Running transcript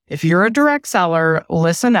If you're a direct seller,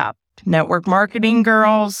 listen up. Network marketing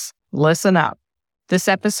girls, listen up. This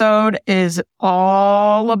episode is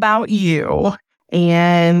all about you,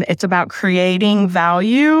 and it's about creating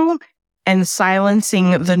value and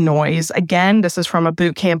silencing the noise. Again, this is from a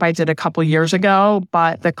boot camp I did a couple years ago,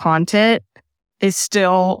 but the content is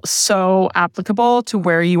still so applicable to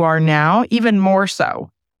where you are now, even more so,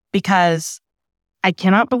 because I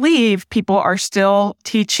cannot believe people are still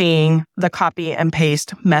teaching the copy and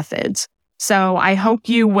paste methods. So I hope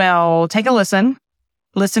you will take a listen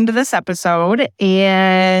to this episode,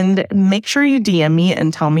 and make sure you DM me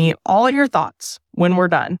and tell me all your thoughts when we're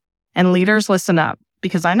done. And leaders, listen up,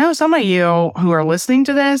 because I know some of you who are listening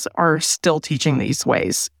to this are still teaching these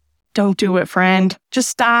ways. Don't do it, friend. Just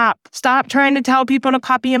stop. Stop trying to tell people to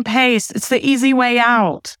copy and paste. It's the easy way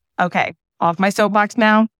out. Okay, off my soapbox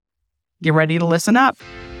now. Get ready to listen up.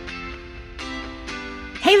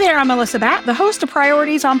 Hey there, I'm Melissa Batt, the host of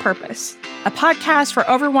Priorities on Purpose, a podcast for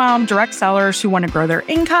overwhelmed direct sellers who want to grow their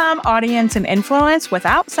income, audience, and influence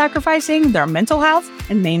without sacrificing their mental health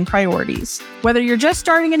and main priorities. Whether you're just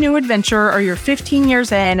starting a new adventure or you're 15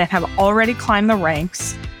 years in and have already climbed the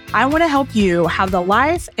ranks, I want to help you have the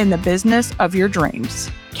life and the business of your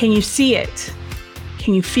dreams. Can you see it?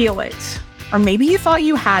 Can you feel it? Or maybe you thought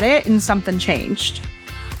you had it and something changed.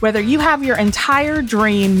 Whether you have your entire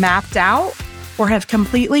dream mapped out or have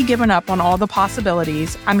completely given up on all the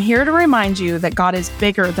possibilities, I'm here to remind you that God is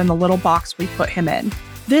bigger than the little box we put him in.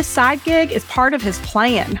 This side gig is part of his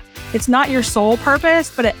plan. It's not your sole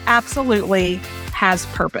purpose, but it absolutely has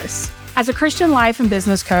purpose. As a Christian life and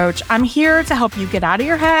business coach, I'm here to help you get out of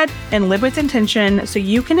your head and live with intention so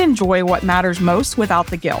you can enjoy what matters most without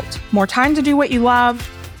the guilt. More time to do what you love,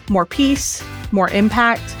 more peace, more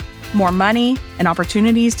impact, more money, and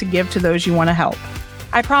opportunities to give to those you want to help.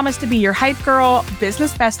 I promise to be your hype girl,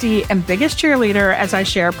 business bestie, and biggest cheerleader as I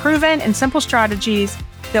share proven and simple strategies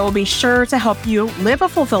that will be sure to help you live a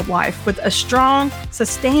fulfilled life with a strong,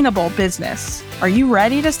 sustainable business. Are you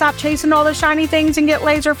ready to stop chasing all the shiny things and get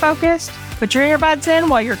laser focused? Put your earbuds in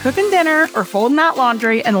while you're cooking dinner or folding out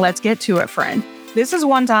laundry, and let's get to it, friend. This is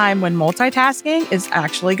one time when multitasking is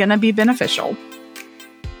actually going to be beneficial.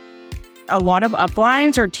 A lot of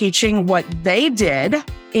uplines are teaching what they did,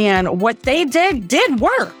 and what they did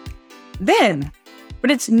work then, but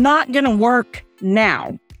it's not going to work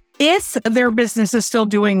now. If their business is still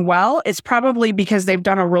doing well, it's probably because they've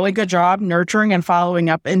done a really good job nurturing and following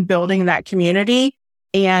up and building that community.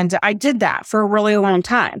 And I did that for a really long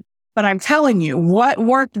time. But I'm telling you, what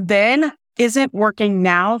worked then isn't working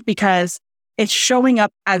now because it's showing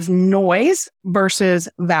up as noise versus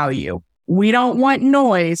value. We don't want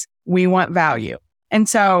noise. We want value. And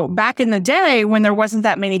so back in the day when there wasn't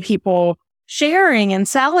that many people sharing and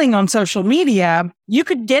selling on social media, you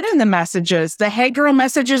could get in the messages. The hey girl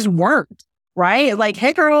messages worked, right? Like,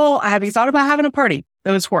 hey girl, have you thought about having a party?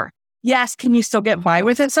 Those work. Yes, can you still get by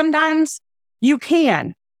with it sometimes? You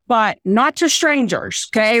can, but not to strangers,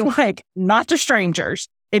 okay? Like, not to strangers.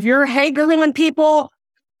 If you're hey girling people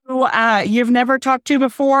who you've never talked to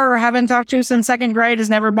before or haven't talked to since second grade, has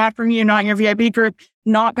never bought from you, not in your VIP group,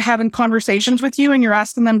 not having conversations with you, and you're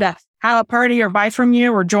asking them to have a party or buy from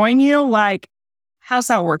you or join you, like, how's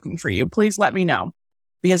that working for you? Please let me know,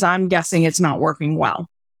 because I'm guessing it's not working well.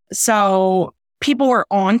 So people are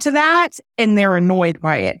on to that and they're annoyed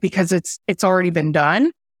by it because it's already been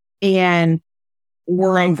done and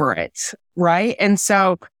we're over it, right? And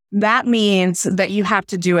so that means that you have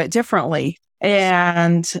to do it differently.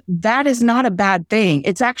 And that is not a bad thing.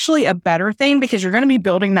 It's actually a better thing because you're going to be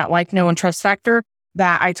building that like, know, and trust factor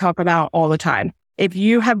that I talk about all the time. If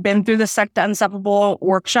you have been through the Sect to Unstoppable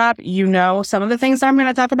workshop, you know some of the things I'm going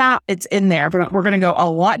to talk about, it's in there. But we're going to go a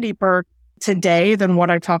lot deeper today than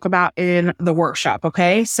what I talk about in the workshop,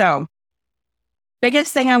 okay? So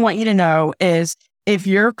biggest thing I want you to know is if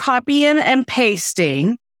you're copying and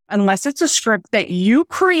pasting, unless it's a script that you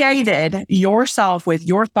created yourself with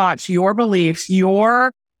your thoughts, your beliefs,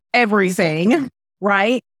 your everything,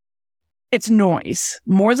 right? It's noise.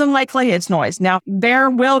 More than likely, it's noise. Now, there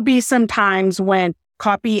will be some times when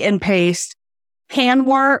copy and paste can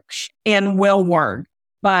work and will work,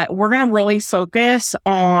 but we're going to really focus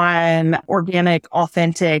on organic,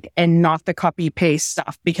 authentic, and not the copy paste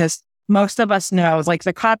stuff, because most of us know, like,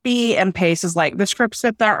 the copy and paste is like the scripts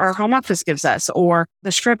that our home office gives us or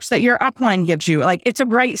the scripts that your upline gives you. Like, it's a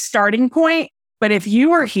great starting point, but if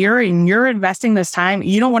you are here and you're investing this time,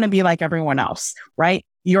 you don't want to be like everyone else, right?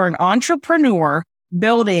 You're an entrepreneur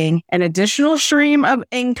building an additional stream of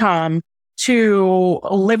income to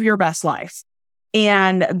live your best life.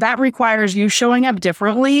 And that requires you showing up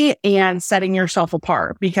differently and setting yourself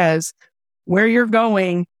apart, because where you're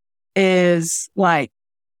going is like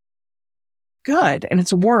good and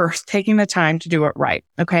it's worth taking the time to do it right.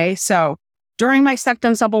 Okay. So during my Stuck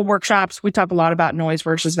Done Simple workshops, we talk a lot about noise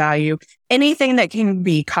versus value. Anything that can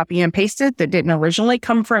be copy and pasted that didn't originally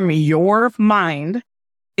come from your mind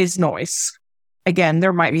is noise. Again,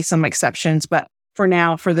 there might be some exceptions, but for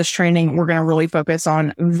now, for this training, we're going to really focus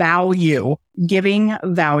on value, giving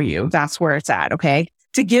value. That's where it's at. Okay.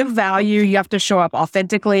 To give value, you have to show up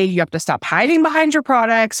authentically. You have to stop hiding behind your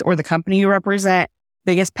products or the company you represent.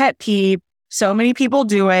 Biggest pet peeve. So many people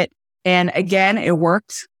do it. And again, it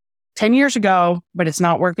worked 10 years ago, but it's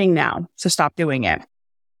not working now. So stop doing it.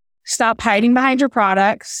 Stop hiding behind your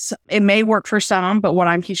products. It may work for some, but what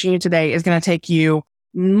I'm teaching you today is going to take you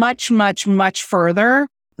much, much, much further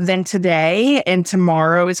than today. And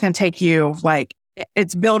tomorrow is going to take you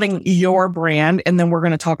it's building your brand. And then we're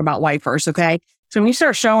going to talk about lifers. Okay. So when you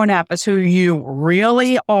start showing up as who you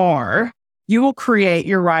really are, you will create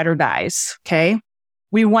your ride or dies. Okay.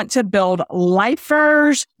 We want to build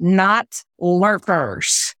lifers, not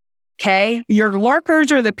lurkers. Okay. Your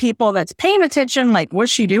lurkers are the people that's paying attention. Like,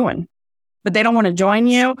 what's she doing? But they don't want to join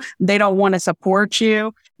you. They don't want to support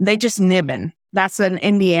you. They just nibbing. That's an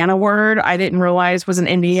Indiana word. I didn't realize was an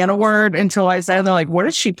Indiana word until I said, they're like, what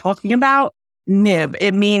is she talking about? Nib.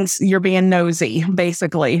 It means you're being nosy,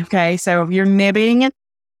 basically. Okay. So if you're nibbing,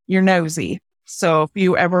 you're nosy. So if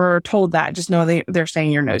you ever told that, just know they're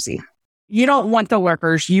saying you're nosy. You don't want the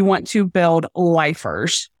lurkers. You want to build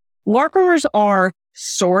lifers. Lurkers are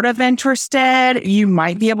sort of interested. You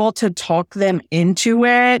might be able to talk them into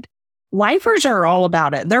it. Lifers are all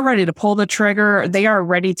about it. They're ready to pull the trigger. They are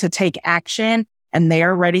ready to take action and they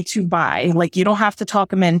are ready to buy. Like, you don't have to talk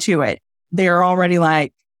them into it. They're already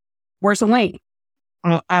like, where's the link?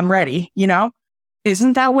 I'm ready.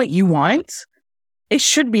 Isn't that what you want? It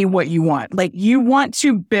should be what you want. Like, you want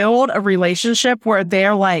to build a relationship where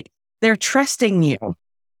they're trusting you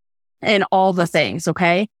in all the things.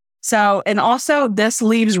 Okay. So, and also this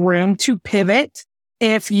leaves room to pivot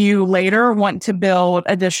if you later want to build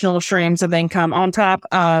additional streams of income on top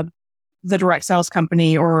of the direct sales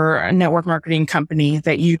company or a network marketing company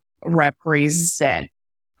that you represent.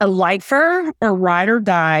 A lifer or ride or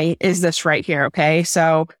die is this right here. Okay.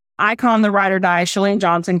 So I call them the ride or die. Chalene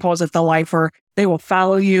Johnson calls it the lifer. They will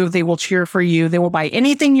follow you. They will cheer for you. They will buy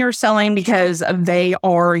anything you're selling because they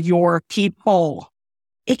are your people.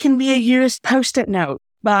 It can be a used Post-it note,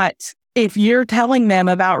 but if you're telling them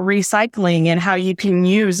about recycling and how you can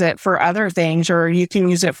use it for other things, or you can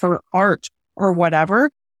use it for art or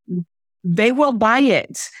whatever, they will buy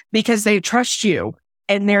it because they trust you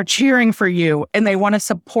and they're cheering for you and they want to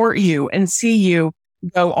support you and see you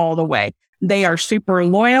go all the way. They are super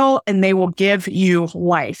loyal and they will give you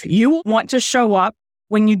life. You want to show up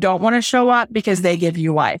when you don't want to show up because they give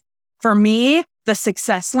you life. For me, the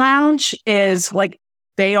Success Lounge is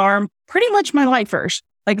they are pretty much my lifers.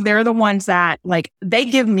 They're the ones that they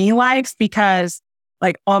give me life because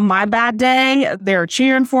on my bad day, they're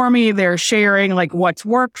cheering for me. They're sharing what's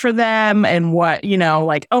worked for them and what,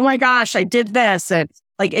 oh my gosh, I did this. And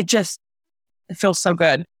it feels so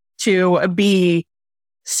good to be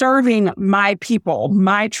serving my people,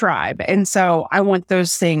 my tribe. And so I want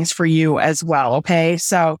those things for you as well. Okay.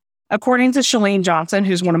 So according to Chalene Johnson,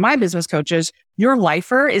 who's one of my business coaches, your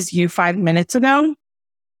lifer is you 5 minutes ago.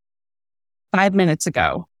 5 minutes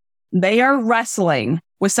ago. They are wrestling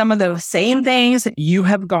with some of those same things that you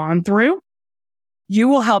have gone through. You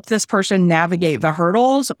will help this person navigate the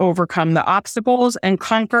hurdles, overcome the obstacles, and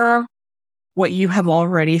conquer what you have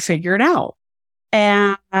already figured out.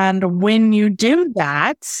 And when you do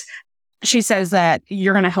that, she says that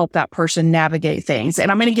you're going to help that person navigate things.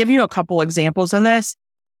 And I'm going to give you a couple examples of this.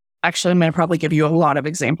 Actually, I'm going to probably give you a lot of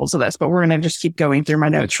examples of this, but we're going to just keep going through my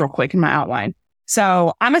notes real quick in my outline.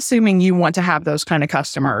 So I'm assuming you want to have those kind of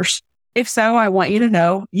customers. If so, I want you to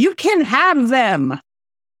know you can have them,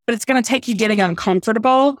 but it's going to take you getting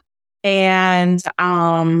uncomfortable and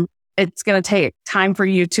it's going to take time for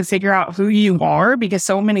you to figure out who you are, because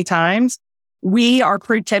so many times we are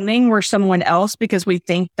pretending we're someone else because we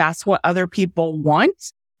think that's what other people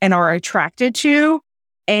want and are attracted to.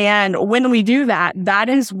 And when we do that, that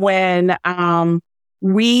is when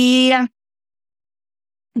we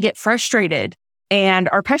get frustrated. And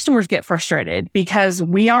our customers get frustrated because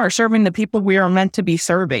we are serving the people we are meant to be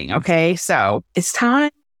serving. Okay. So it's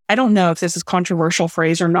time. I don't know if this is a controversial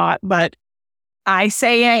phrase or not, but I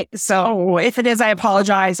say it. So if it is, I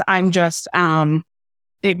apologize. I'm just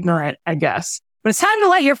ignorant, I guess. But it's time to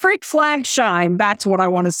let your freak flag shine. That's what I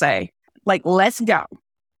want to say. Let's go.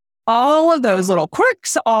 All of those little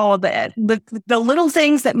quirks, all of the little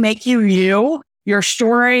things that make you you, your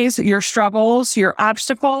stories, your struggles, your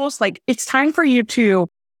obstacles. Like, it's time for you to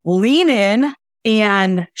lean in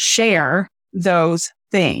and share those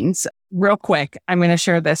things. Real quick, I'm going to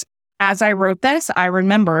share this. As I wrote this, I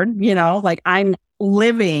remembered, like, I'm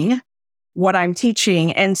living what I'm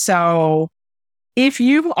teaching. And so if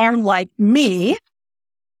you are like me,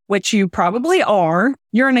 which you probably are,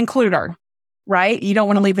 you're an includer, right? You don't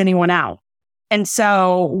want to leave anyone out. And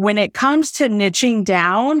so when it comes to niching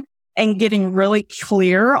down and getting really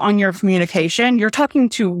clear on your communication, you're talking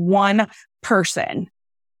to one person,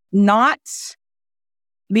 not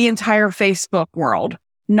the entire Facebook world,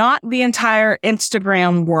 not the entire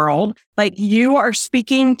Instagram world. Like, you are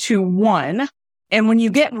speaking to one. And when you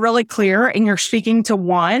get really clear and you're speaking to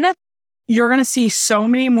one, you're going to see so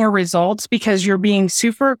many more results because you're being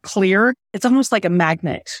super clear. It's almost like a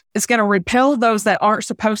magnet. It's going to repel those that aren't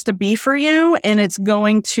supposed to be for you. And it's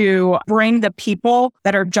going to bring the people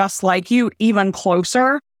that are just like you even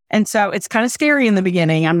closer. And so it's kind of scary in the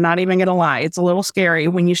beginning. I'm not even going to lie. It's a little scary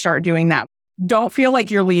when you start doing that. Don't feel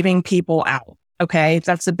like you're leaving people out. Okay.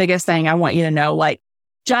 That's the biggest thing I want you to know. Like,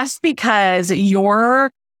 just because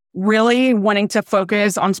you're really wanting to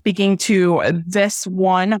focus on speaking to this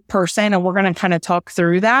one person, and we're going to kind of talk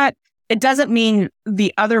through that, it doesn't mean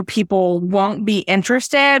the other people won't be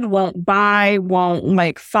interested, won't buy, won't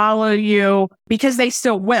like follow you, because they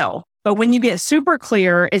still will. But when you get super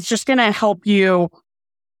clear, it's just going to help you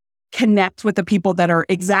connect with the people that are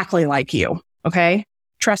exactly like you. Okay.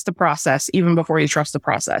 Trust the process even before you trust the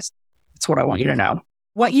process. That's what I want you to know.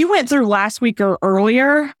 What you went through last week or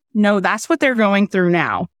earlier, no, that's what they're going through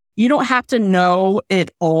now. You don't have to know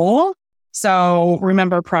it all. So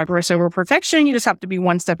remember, progress over perfection. You just have to be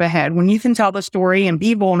one step ahead. When you can tell the story and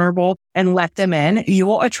be vulnerable and let them in, you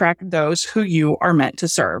will attract those who you are meant to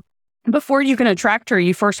serve. Before you can attract her,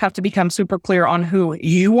 you first have to become super clear on who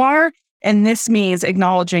you are. And this means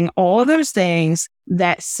acknowledging all of those things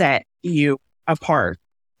that set you apart.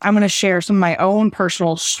 I'm going to share some of my own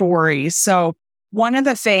personal stories. So one of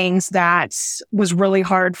the things that was really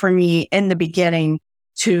hard for me in the beginning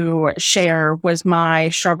to share was my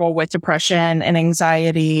struggle with depression and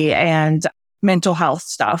anxiety and mental health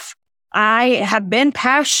stuff. I have been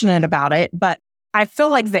passionate about it, but I feel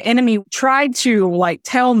like the enemy tried to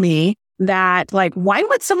tell me that why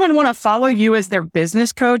would someone want to follow you as their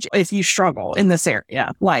business coach if you struggle in this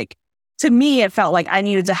area? To me, it felt like I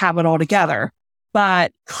needed to have it all together,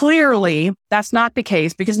 but clearly that's not the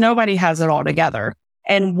case because nobody has it all together.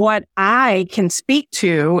 And what I can speak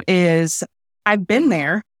to is I've been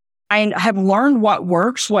there. I have learned what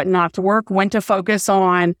works, what not to work, when to focus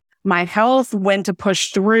on my health, when to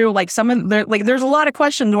push through. There's a lot of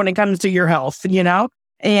questions when it comes to your health,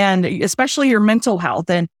 and especially your mental health.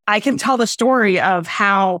 And I can tell the story of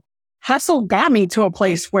how hustle got me to a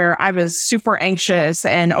place where I was super anxious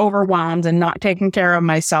and overwhelmed and not taking care of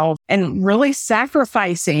myself and really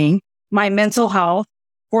sacrificing my mental health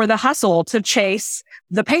for the hustle to chase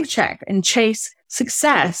the paycheck and chase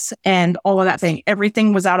success and all of that thing.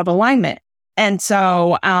 Everything was out of alignment. And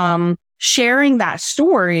so sharing that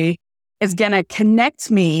story is going to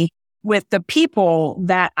connect me with the people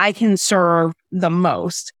that I can serve the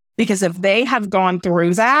most. Because if they have gone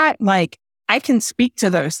through that, I can speak to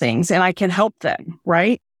those things and I can help them,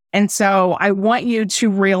 right? And so I want you to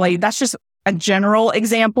really, that's just a general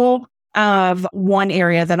example of one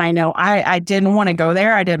area that I know I didn't want to go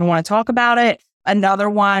there. I didn't want to talk about it. Another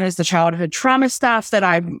one is the childhood trauma stuff that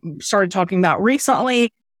I've started talking about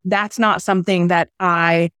recently. That's not something that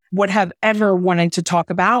I would have ever wanted to talk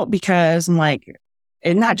about because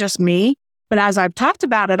it's not just me. But as I've talked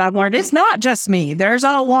about it, I've learned it's not just me. There's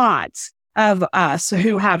a lot of us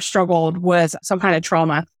who have struggled with some kind of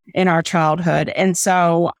trauma in our childhood. And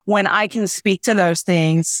so when I can speak to those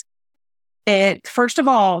things, it first of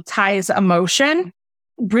all ties emotion,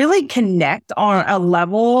 really connect on a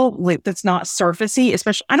level that's not surfacey,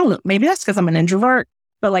 especially, I don't know, maybe that's because I'm an introvert,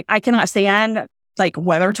 but I cannot stand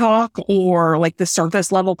weather talk or the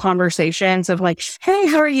surface level conversations of hey,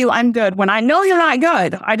 how are you? I'm good. When I know you're not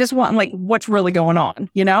good, I just want what's really going on,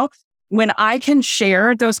 When I can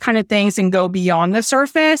share those kind of things and go beyond the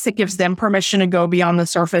surface, it gives them permission to go beyond the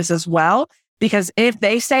surface as well. Because if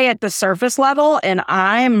they stay at the surface level and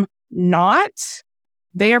I'm not,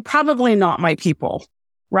 they are probably not my people,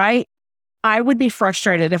 right? I would be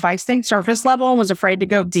frustrated if I stayed surface level and was afraid to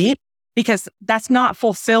go deep because that's not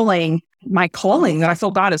fulfilling my calling that I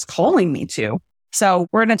feel God is calling me to. So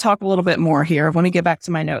we're going to talk a little bit more here. Let me get back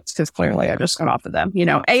to my notes because clearly I just got off of them.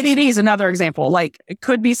 ADD is another example. It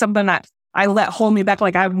could be something that I let hold me back.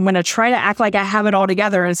 I'm going to try to act like I have it all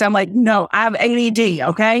together. And so I'm no, I have ADD.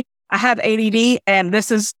 Okay. I have ADD and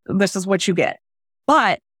this is what you get.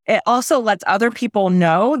 But it also lets other people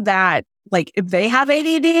know that like if they have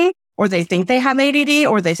ADD or they think they have ADD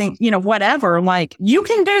or they think, whatever, like you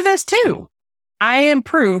can do this too. I am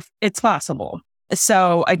proof it's possible.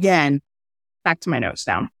 So again, back to my notes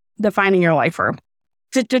now, defining your lifer.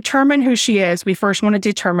 To determine who she is, we first want to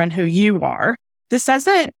determine who you are. This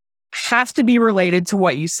doesn't have to be related to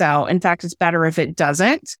what you sell. In fact, it's better if it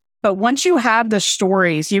doesn't. But once you have the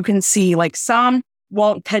stories, you can see like some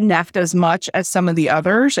won't connect as much as some of the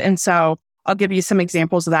others. And so I'll give you some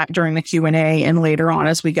examples of that during the Q&A and later on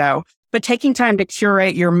as we go. But taking time to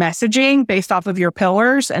curate your messaging based off of your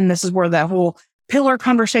pillars, and this is where the whole pillar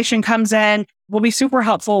conversation comes in, will be super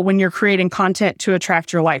helpful when you're creating content to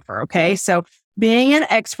attract your lifer, okay? So being an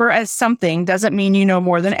expert at something doesn't mean you know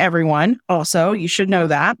more than everyone. Also, you should know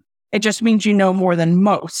that. It just means you know more than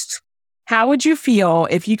most. How would you feel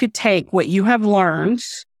if you could take what you have learned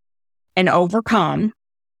and overcome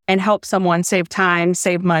and help someone save time,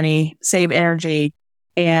 save money, save energy,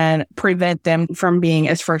 and prevent them from being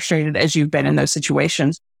as frustrated as you've been in those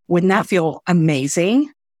situations? Wouldn't that feel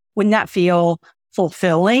amazing? Wouldn't that feel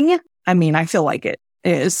fulfilling? I mean, I feel like it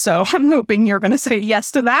is. So I'm hoping you're going to say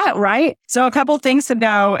yes to that, right? So a couple things to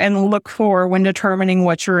know and look for when determining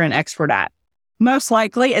what you're an expert at. Most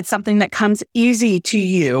likely, it's something that comes easy to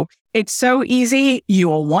you. It's so easy, you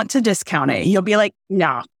will want to discount it. You'll be like,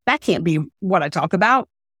 no, that can't be what I talk about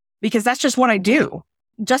because that's just what I do.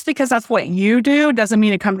 Just because that's what you do doesn't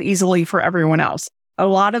mean it comes easily for everyone else. A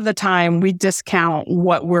lot of the time, we discount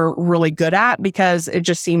what we're really good at because it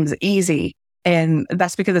just seems easy. And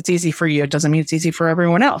that's because it's easy for you. It doesn't mean it's easy for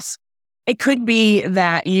everyone else. It could be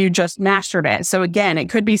that you just mastered it. So again, it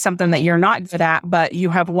could be something that you're not good at, but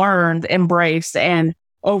you have learned, embraced, and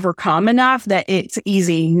overcome enough that it's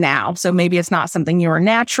easy now. So maybe it's not something you are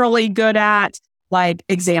naturally good at. Like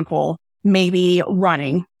example, maybe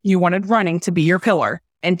running. You wanted running to be your pillar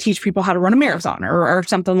and teach people how to run a marathon or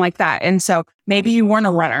something like that. And so maybe you weren't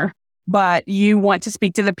a runner, but you want to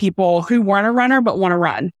speak to the people who weren't a runner but want to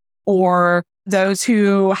run, or those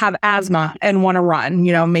who have asthma and want to run.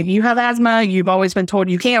 Maybe you have asthma, you've always been told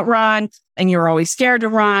you can't run and you're always scared to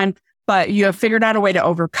run, but you have figured out a way to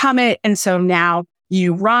overcome it. And so now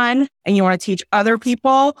you run and you want to teach other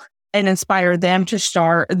people and inspire them to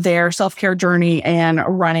start their self-care journey and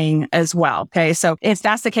running as well. Okay. So if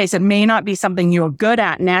that's the case, it may not be something you're good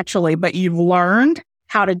at naturally, but you've learned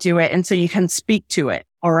how to do it. And so you can speak to it.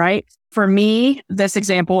 All right. For me, this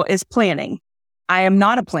example is planning. I am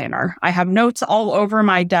not a planner. I have notes all over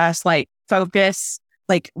my desk, like focus.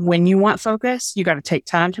 Like when you want focus, you got to take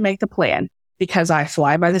time to make the plan because I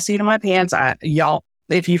fly by the seat of my pants. Y'all,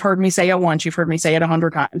 if you've heard me say it once, you've heard me say it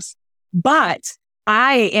 100 times. But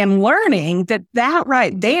I am learning that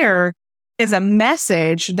right there is a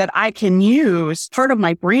message that I can use. Part of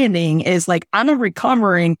my branding is like, I'm a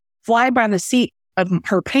recovering fly by the seat of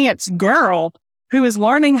her pants girl who is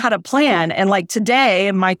learning how to plan. And like today,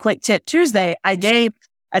 in my Quick Tip Tuesday, I gave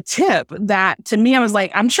a tip that to me, I was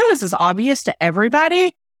like, I'm sure this is obvious to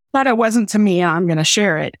everybody, but it wasn't to me. I'm going to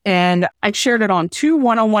share it. And I shared it on 2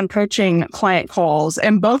 one-on-one coaching client calls,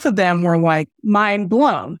 and both of them were like mind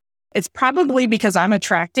blown. It's probably because I'm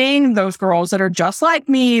attracting those girls that are just like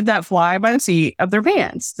me that fly by the seat of their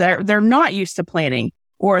pants. They're not used to planning,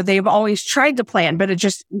 or they've always tried to plan, but it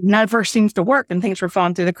just never seems to work and things were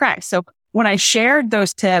falling through the cracks. So when I shared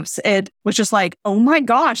those tips, it was just like, oh my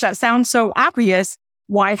gosh, that sounds so obvious.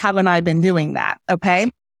 Why haven't I been doing that? Okay.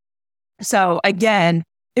 So again,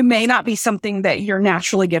 it may not be something that you're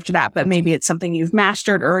naturally gifted at, but maybe it's something you've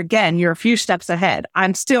mastered, or again, you're a few steps ahead.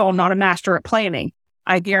 I'm still not a master at planning.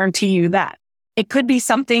 I guarantee you that. It could be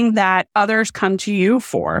something that others come to you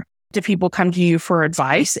for. Do people come to you for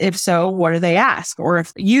advice? If so, what do they ask? Or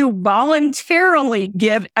if you voluntarily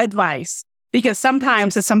give advice, because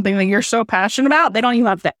sometimes it's something that you're so passionate about, they don't even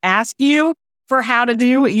have to ask you for how to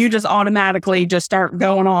do it. You just automatically just start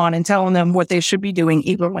going on and telling them what they should be doing,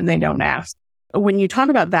 even when they don't ask. When you talk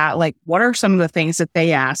about that, like, what are some of the things that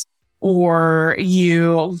they ask, or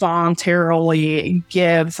you voluntarily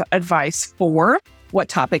give advice for? What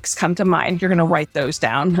topics come to mind? You're going to write those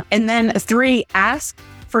down. And then 3, ask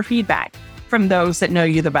for feedback from those that know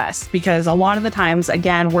you the best, because a lot of the times,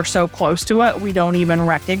 again, we're so close to it, we don't even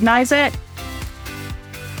recognize it.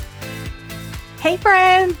 Hey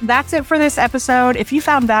friend, that's it for this episode. If you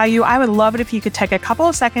found value, I would love it if you could take a couple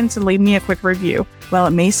of seconds and leave me a quick review. While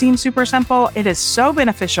it may seem super simple, it is so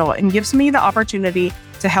beneficial and gives me the opportunity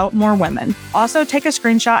to help more women. Also, take a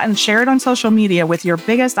screenshot and share it on social media with your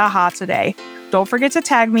biggest aha today. Don't forget to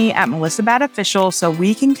tag me at Melissa Batt Official so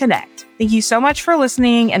we can connect. Thank you so much for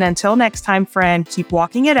listening. And until next time, friend, keep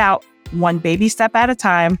walking it out one baby step at a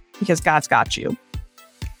time, because God's got you.